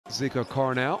Zico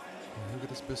Coronel. Look at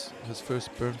his first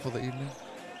burn for the evening.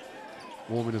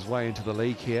 Warming his way into the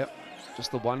league here.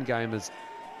 Just the one game as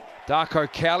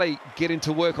Darko-Kelly getting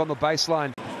to work on the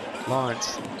baseline.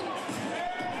 Lawrence.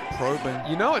 Probing.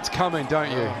 You know it's coming,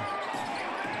 don't you?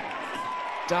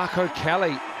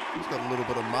 Darko-Kelly. He's got a little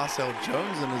bit of Marcel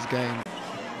Jones in his game.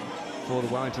 For the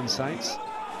Wellington Saints.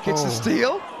 Gets the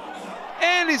steal.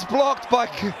 And is blocked by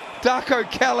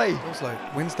Darko-Kelly. It was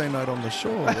like Wednesday night on the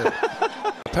shore.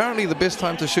 Apparently the best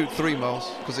time to shoot 3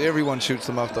 miles, because everyone shoots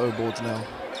them after O boards now.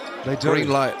 They do. Green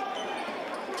light.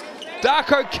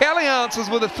 Darko-Kelly answers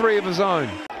with a 3 of his own.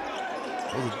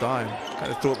 That was a dime.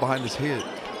 Kind of threw it behind his head.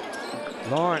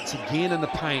 Lawrence again in the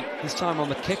paint, this time on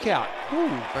the kick out. Ooh,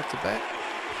 back to back.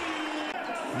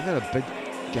 We've got a big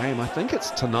game, I think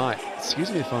it's tonight,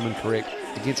 excuse me if I'm incorrect,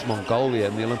 against Mongolia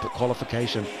in the Olympic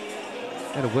qualification.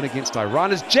 And a win against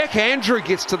Iran as Jack Andrew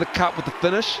gets to the cup with the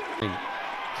finish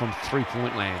from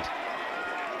 3-point land.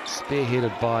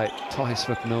 Spearheaded by Tohi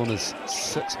Smith-Milner's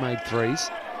 6 made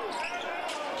 3s.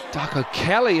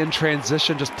 Darko-Kelly in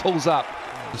transition just pulls up.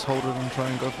 Just hold it and try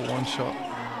and go for one shot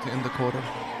to end the quarter.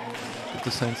 Give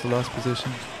the Saints the last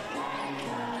possession.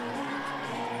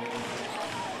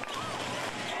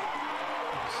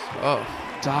 Oh,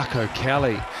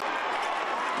 Darko-Kelly.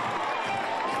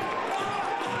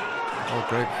 Oh,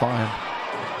 great find.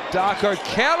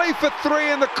 Darko-Kelly for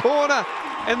 3 in the corner,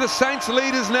 and the Saints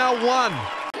lead is now 1.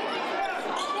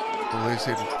 Well,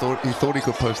 he thought he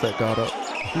could post that guard up.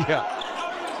 Yeah.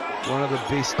 One of the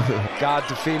best guard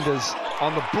defenders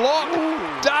on the block.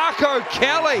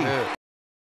 Darko-Kelly. Yeah.